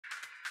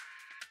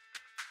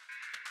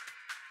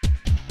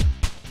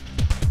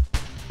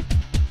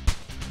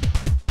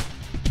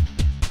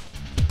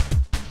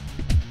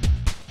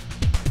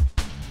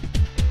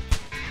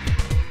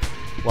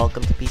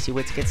Welcome to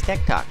PC Kids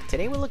Tech Talk.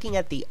 Today we're looking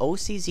at the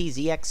OCZ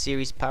ZX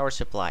series power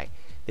supply.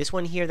 This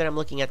one here that I'm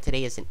looking at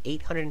today is an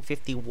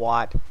 850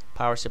 watt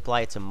power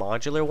supply. It's a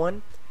modular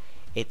one.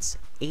 It's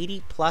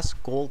 80 plus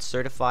gold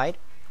certified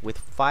with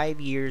 5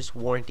 years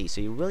warranty.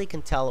 So you really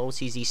can tell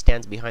OCZ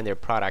stands behind their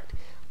product.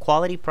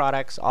 Quality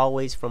products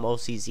always from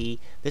OCZ.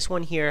 This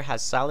one here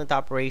has silent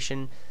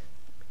operation,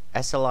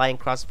 SLI and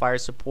crossfire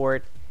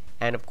support,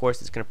 and of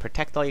course it's going to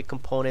protect all your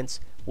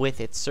components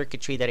with its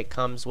circuitry that it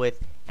comes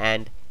with.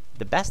 And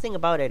the best thing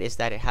about it is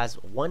that it has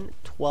one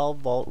 12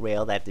 volt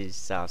rail that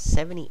is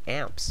 70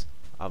 amps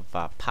of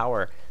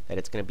power that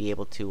it's going to be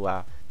able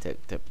to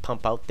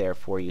pump out there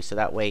for you. So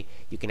that way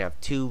you can have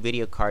 2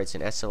 video cards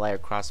in SLI or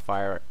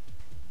crossfire.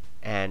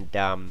 And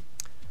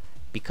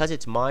because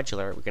it's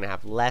modular, we're going to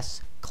have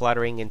less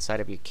cluttering inside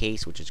of your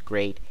case, which is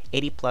great.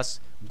 80 plus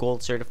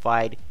gold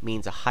certified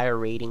means a higher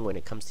rating when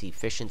it comes to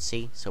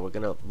efficiency. So we're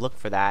going to look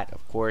for that,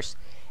 of course.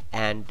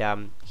 And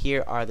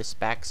here are the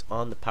specs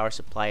on the power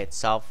supply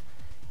itself.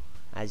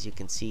 As you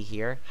can see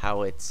here,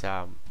 how it's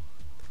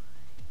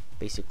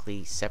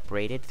basically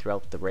separated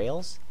throughout the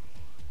rails.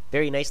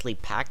 Very nicely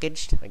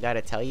packaged. I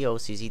gotta tell you,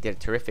 OCZ did a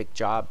terrific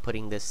job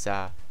putting this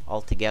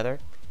all together.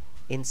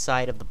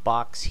 Inside of the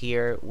box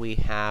here, we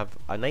have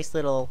a nice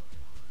little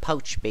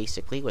pouch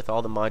basically with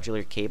all the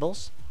modular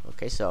cables.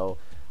 Okay, so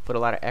put a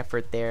lot of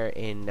effort there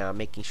in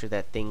making sure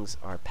that things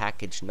are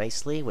packaged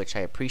nicely, which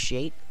I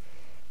appreciate.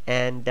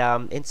 And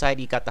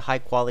inside you got the high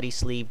quality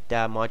sleeved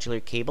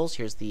modular cables.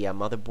 Here's the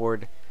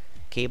motherboard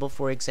cable,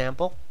 for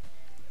example.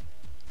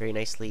 Very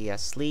nicely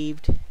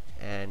sleeved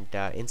and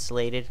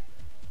insulated.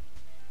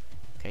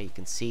 Okay, you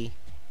can see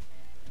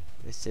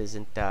this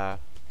isn't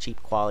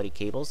cheap quality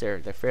cables. They're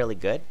fairly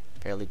good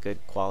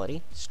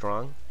quality,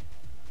 strong.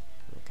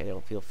 Okay, they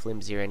don't feel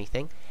flimsy or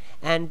anything.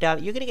 And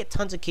you're gonna get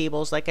tons of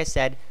cables. Like I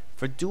said,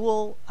 for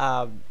dual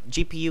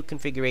GPU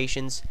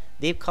configurations,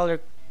 they've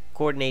color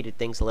coordinated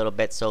things a little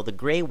bit. So the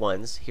gray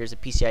ones, here's a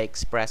PCI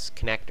Express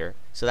connector,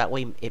 so that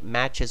way it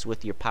matches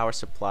with your power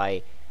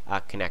supply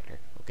connector.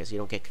 Okay, so you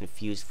don't get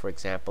confused, for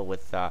example,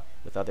 with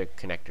other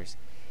connectors.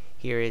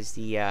 Here is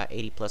the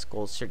 80 plus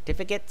gold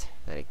certificate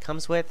that it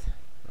comes with.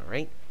 All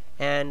right,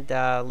 and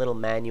a little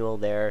manual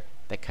there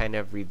that kind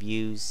of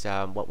reviews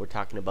what we're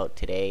talking about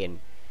today and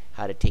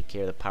how to take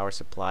care of the power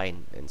supply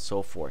and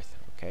so forth.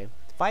 Okay,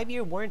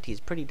 5-year warranty is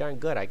pretty darn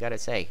good, I gotta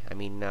say. I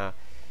mean,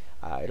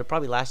 it'll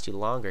probably last you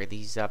longer.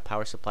 These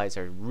power supplies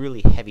are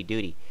really heavy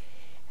duty.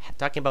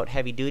 Talking about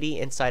heavy duty,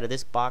 inside of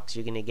this box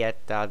you're gonna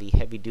get the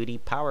heavy duty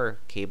power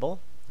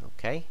cable.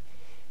 Okay,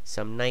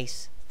 some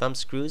nice thumb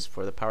screws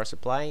for the power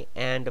supply,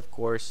 and of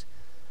course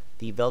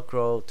the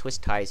Velcro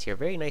twist ties here.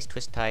 Very nice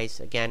twist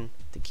ties, again,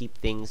 to keep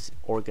things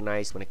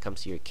organized when it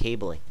comes to your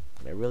cabling.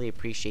 And I really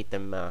appreciate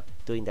them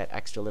doing that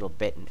extra little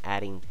bit and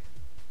adding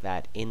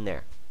that in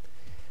there.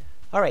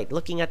 Alright,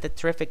 looking at the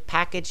terrific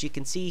package, you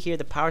can see here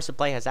the power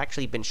supply has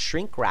actually been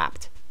shrink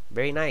wrapped.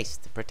 Very nice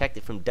to protect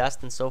it from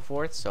dust and so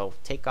forth. So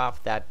take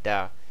off that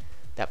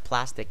that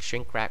plastic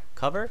shrink wrap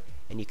cover,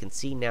 and you can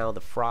see now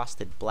the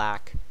frosted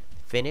black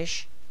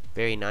finish.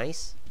 Very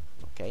nice.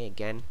 Okay,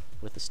 again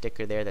with the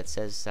sticker there that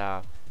says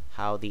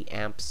how the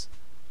amps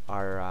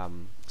are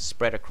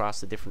spread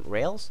across the different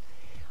rails.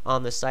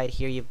 On the side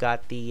here you've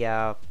got the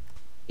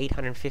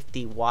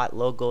 850 watt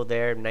logo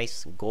there,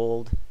 nice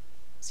gold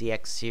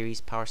ZX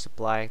series power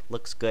supply.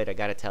 Looks good, I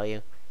gotta tell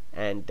you.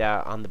 And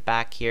on the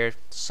back here,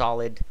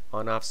 solid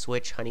on-off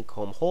switch,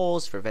 honeycomb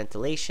holes for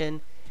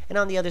ventilation. And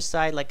on the other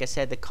side, like I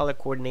said, the color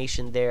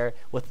coordination there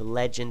with the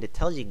legend. It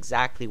tells you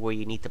exactly where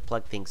you need to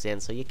plug things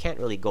in, so you can't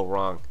really go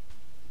wrong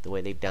the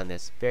way they've done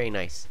this. Very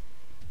nice.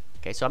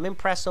 Okay, so I'm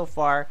impressed so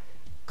far.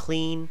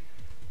 Clean,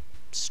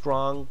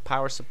 strong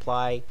power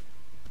supply.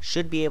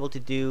 Should be able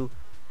to do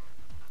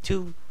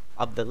 2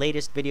 of the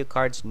latest video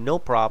cards, no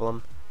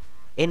problem.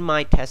 In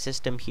my test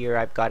system here,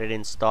 I've got it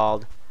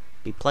installed.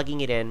 Be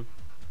plugging it in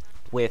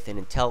with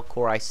an Intel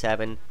Core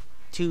i7,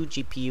 2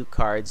 GPU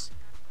cards,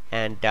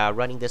 and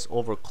running this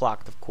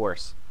overclocked, of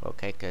course.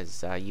 Okay,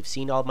 because you've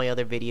seen all my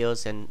other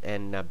videos and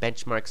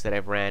benchmarks that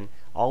I've ran.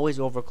 Always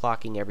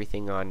overclocking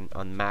everything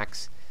on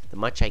max, the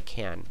much I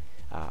can.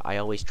 I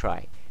always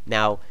try.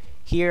 Now,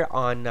 here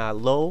on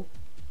low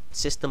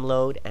system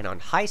load and on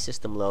high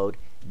system load,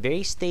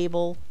 very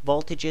stable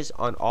voltages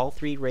on all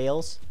 3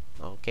 rails.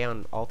 Okay,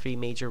 on all 3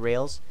 major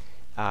rails.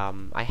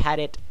 I had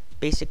it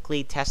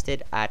basically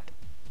tested at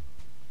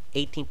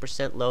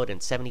 18% load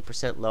and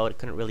 70% load. It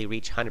couldn't really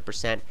reach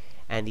 100%,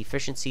 and the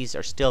efficiencies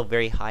are still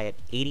very high at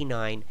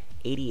 89,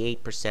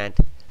 88%.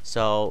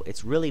 So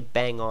it's really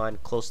bang on,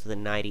 close to the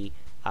 90%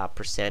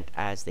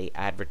 as they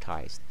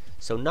advertised.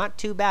 So not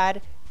too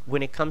bad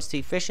when it comes to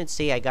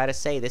efficiency. I gotta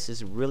say, this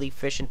is a really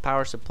efficient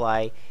power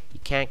supply. You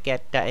can't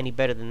get any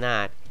better than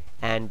that.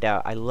 And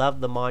I love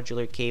the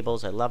modular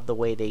cables. I love the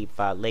way they've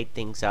laid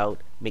things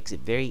out. Makes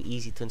it very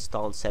easy to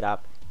install and set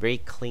up. Very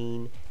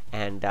clean,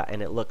 and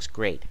it looks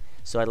great.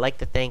 So I'd like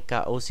to thank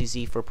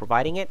OCZ for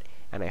providing it,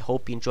 and I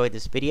hope you enjoyed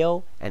this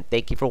video, and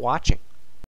thank you for watching.